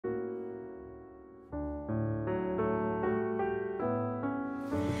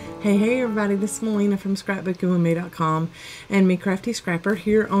Hey everybody, this is Melina from ScrapBookingWithMe.com and Me Crafty Scrapper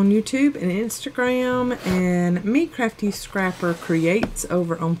here on YouTube and Instagram, and Me Crafty Scrapper Creates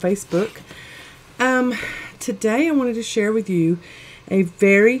over on Facebook. Today I wanted to share with you a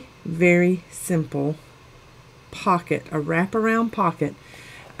very simple pocket, a wraparound pocket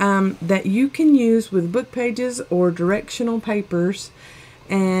that you can use with book pages or directional papers,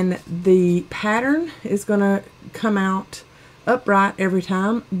 and the pattern is going to come out upright every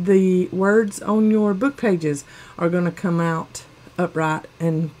time. The words on your book pages are going to come out upright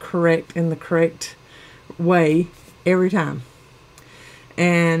and correct in the correct way every time.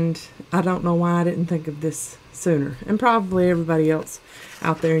 And I don't know why I didn't think of this sooner. And probably everybody else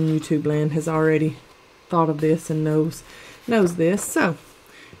out there in YouTube land has already thought of this and knows this. So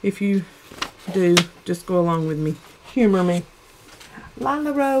if you do, just go along with me. Humor me.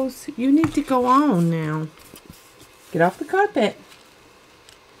 Lylah Rose, you need to go on now. Get off the carpet.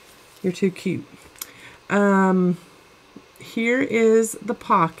 You're too cute. Here is the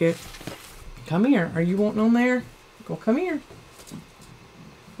pocket. Come here. Are you wanting on there? Go, come here.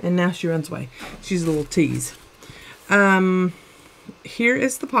 And now she runs away. She's a little tease. Here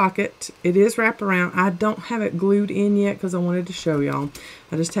is the pocket. It is wraparound. I don't have it glued in yet because I wanted to show y'all.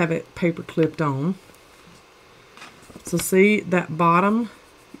 I just have it paper clipped on. So see that bottom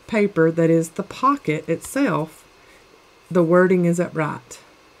paper that is the pocket itself, the wording is upright.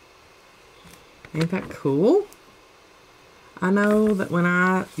 Ain't that cool? I know that when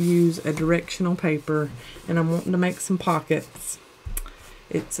I use a directional paper and I'm wanting to make some pockets,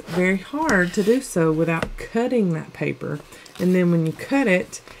 it's very hard to do so without cutting that paper. And then when you cut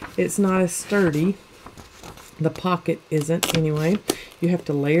it, it's not as sturdy. The pocket isn't anyway. You have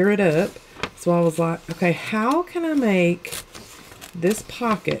to layer it up. So I was like, okay, how can I make this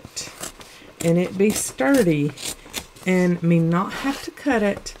pocket and it be sturdy and me not have to cut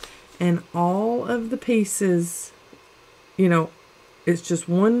it, and all of the pieces, you know, it's just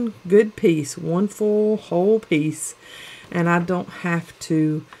one good piece, one full whole piece, and I don't have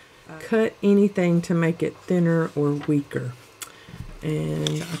to cut anything to make it thinner or weaker.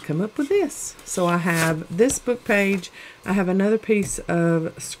 And I come up with this. So I have this book page. I have another piece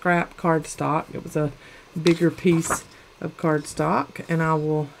of scrap cardstock. It was a bigger piece of cardstock, and I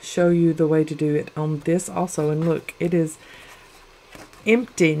will show you the way to do it on this also. And look, it is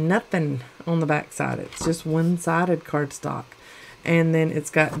empty, nothing on the back side. It's just one-sided cardstock, and then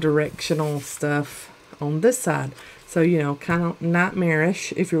it's got directional stuff on this side. So, you know, kind of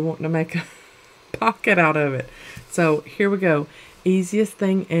nightmarish if you're wanting to make a pocket out of it. So here we go. Easiest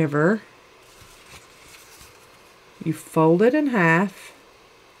thing ever. You fold it in half.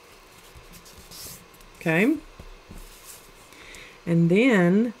 Okay. And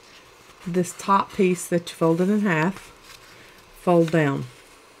then this top piece that you folded in half, fold down.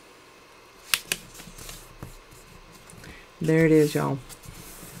 There it is, y'all.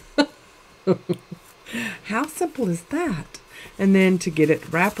 How simple is that? And then to get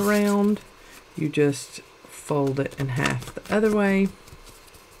it wrap around, you just fold it in half the other way.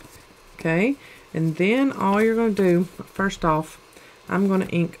 Okay. And then all you're going to do, first off, I'm going to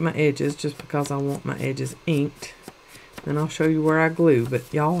ink my edges just because I want my edges inked. And I'll show you where I glue,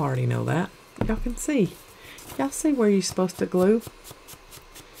 but y'all already know that. Y'all can see. Y'all see where you're supposed to glue.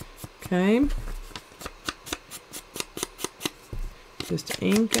 Okay. Just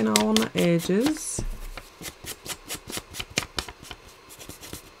inking all of my edges.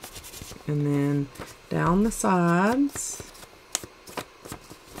 And then down the sides.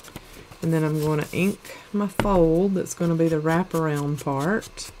 And then I'm going to ink my fold that's going to be the wraparound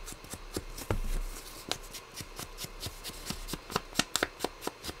part.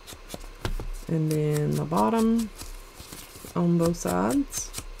 And then the bottom on both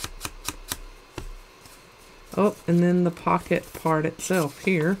sides. Oh, and then the pocket part itself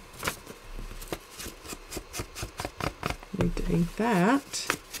here. Need to ink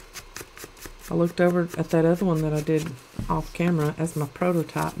that. I looked over at that other one that I did off camera as my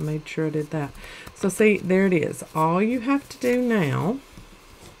prototype and made sure I did that. So see, there it is. All you have to do now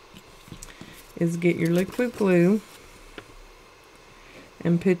is get your liquid glue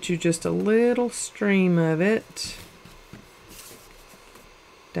and put you just a little stream of it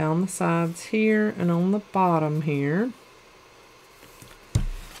down the sides here and on the bottom here,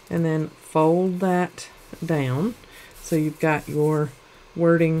 and then fold that down so you've got your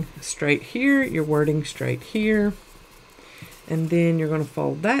wording straight here, your wording straight here, and then you're going to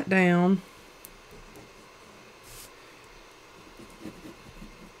fold that down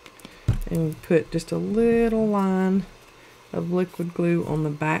and put just a little line of liquid glue on the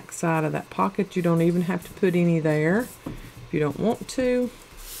back side of that pocket. You don't even have to put any there if you don't want to.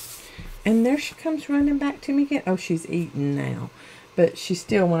 And there she comes running back to me again. Oh, she's eating now. But she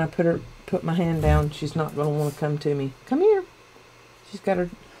still, when I put my hand down, she's not going to want to come to me. Come here. She's got her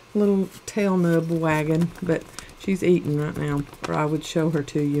little tail nub wagging, but she's eating right now, or I would show her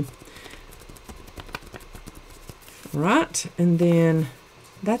to you. Right, and then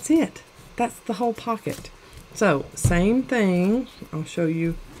that's it. That's the whole pocket. So, same thing. I'll show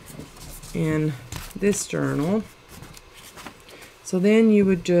you in this journal. So then you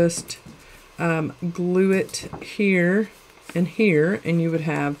would just glue it here and here, and you would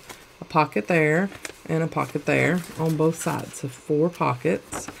have a pocket there and a pocket there on both sides. So 4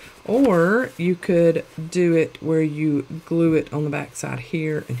 pockets. Or you could do it where you glue it on the back side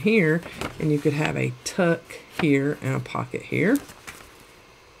here and here, and you could have a tuck here and a pocket here.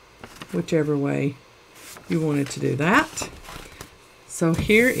 Whichever way you wanted to do that. So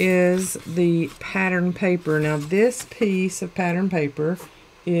here is the pattern paper. Now this piece of pattern paper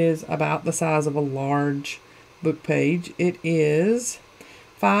is about the size of a large book page. It is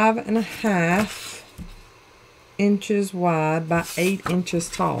 5.5 inches wide by 8 inches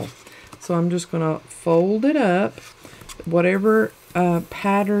tall. So I'm just going to fold it up. Whatever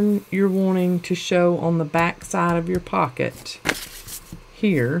pattern you're wanting to show on the back side of your pocket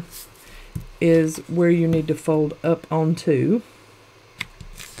here is where you need to fold up onto.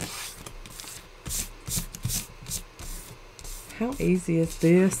 How easy is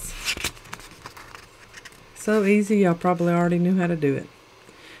this? So easy, y'all probably already knew how to do it.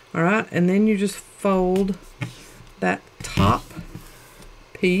 Alright, and then you just fold that top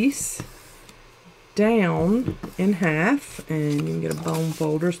piece down in half, and you can get a bone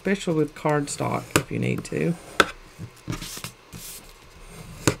folder, especially with cardstock if you need to.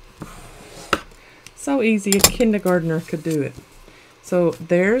 So easy, a kindergartner could do it. So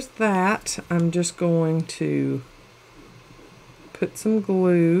there's that. I'm just going to put some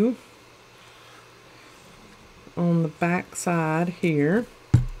glue on the back side here.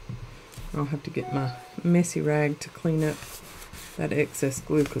 I'll have to get my messy rag to clean up that excess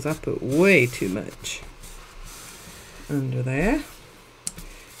glue because I put way too much under there.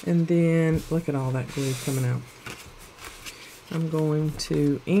 And then look at all that glue coming out. I'm going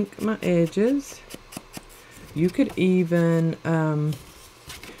to ink my edges. You could even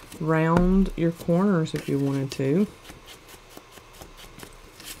round your corners if you wanted to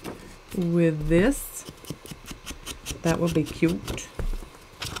with this. That would be cute.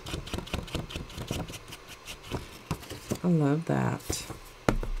 I love that.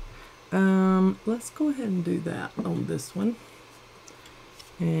 Let's go ahead and do that on this one.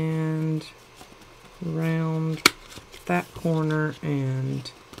 And round that corner and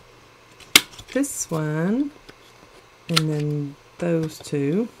this one. And then those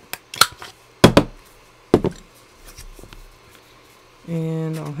two.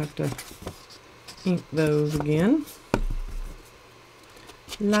 And I'll have to ink those again.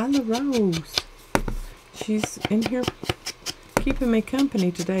 Lylah Rose. She's in here keeping me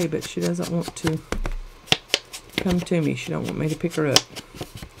company today, but she doesn't want to come to me. She don't want me to pick her up.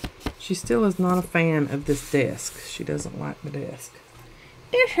 She still is not a fan of this desk. She doesn't like the desk.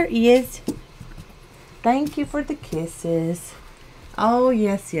 There her is. Thank you for the kisses. Oh,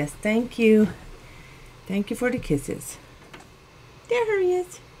 yes, yes. Thank you. Thank you for the kisses. There her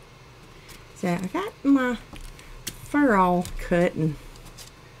is. So I got my fur all cut and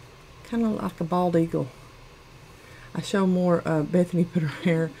kind of like a bald eagle. I show more, Bethany put her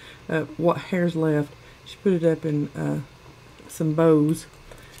hair, what hair's left. She put it up in some bows,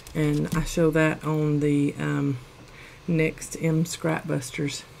 and I show that on the next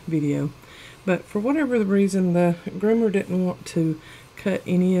Scrapbusters video. But for whatever the reason, the groomer didn't want to cut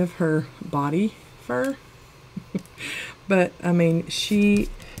any of her body fur. But, I mean, she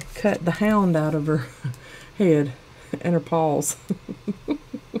cut the hound out of her head and her paws.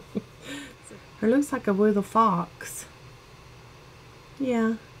 Her looks like a little fox.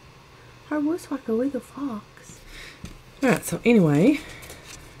 Yeah. Her looks like a little fox. Alright, so anyway,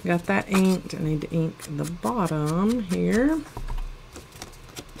 got that inked. I need to ink the bottom here.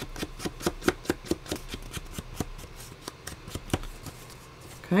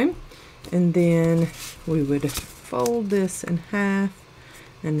 Okay. And then we would fold this in half.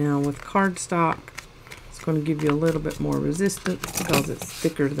 And now with cardstock, it's going to give you a little bit more resistance because it's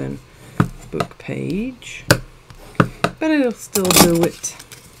thicker than book page, but it'll still do it.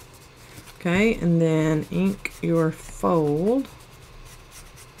 Okay, and then ink your fold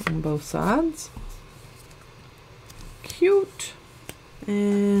on both sides. Cute.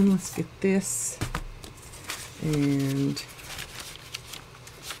 And let's get this and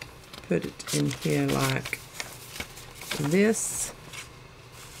put it in here like this.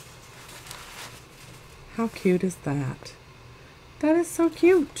 How cute is that? That is so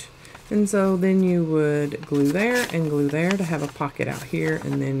cute. And so then you would glue there and glue there to have a pocket out here,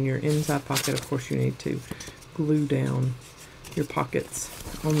 and then your inside pocket, of course, you need to glue down your pockets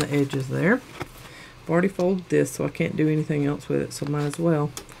on the edges there. I've already folded this, so I can't do anything else with it, so might as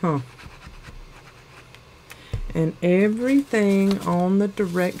well, huh? And everything on the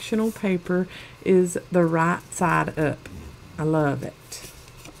directional paper is the right side up. I love it.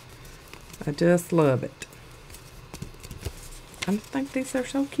 I just love it. I just think these are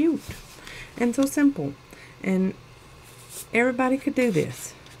so cute and so simple, and everybody could do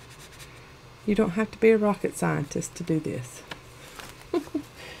this. You don't have to be a rocket scientist to do this.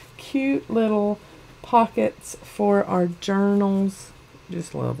 Cute little pockets for our journals.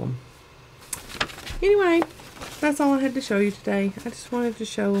 Just love them. Anyway, that's all I had to show you today. I just wanted to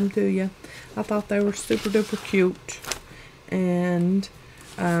show them to you. I thought they were super duper cute, and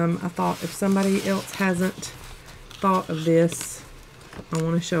I thought if somebody else hasn't thought of this, I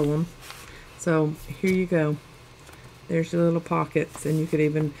want to show them. So here you go. There's your little pockets, and you could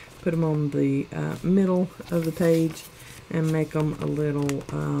even put them on the middle of the page and make them a little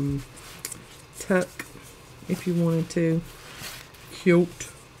tuck if you wanted to.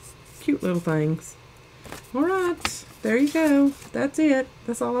 Cute little things. Alright, there you go. That's it.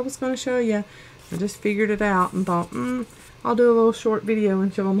 That's all I was going to show you. I just figured it out and thought, I'll do a little short video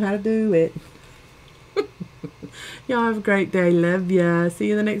and show them how to do it. Y'all have a great day. Love ya. See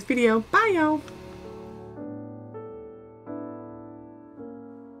you in the next video. Bye, y'all.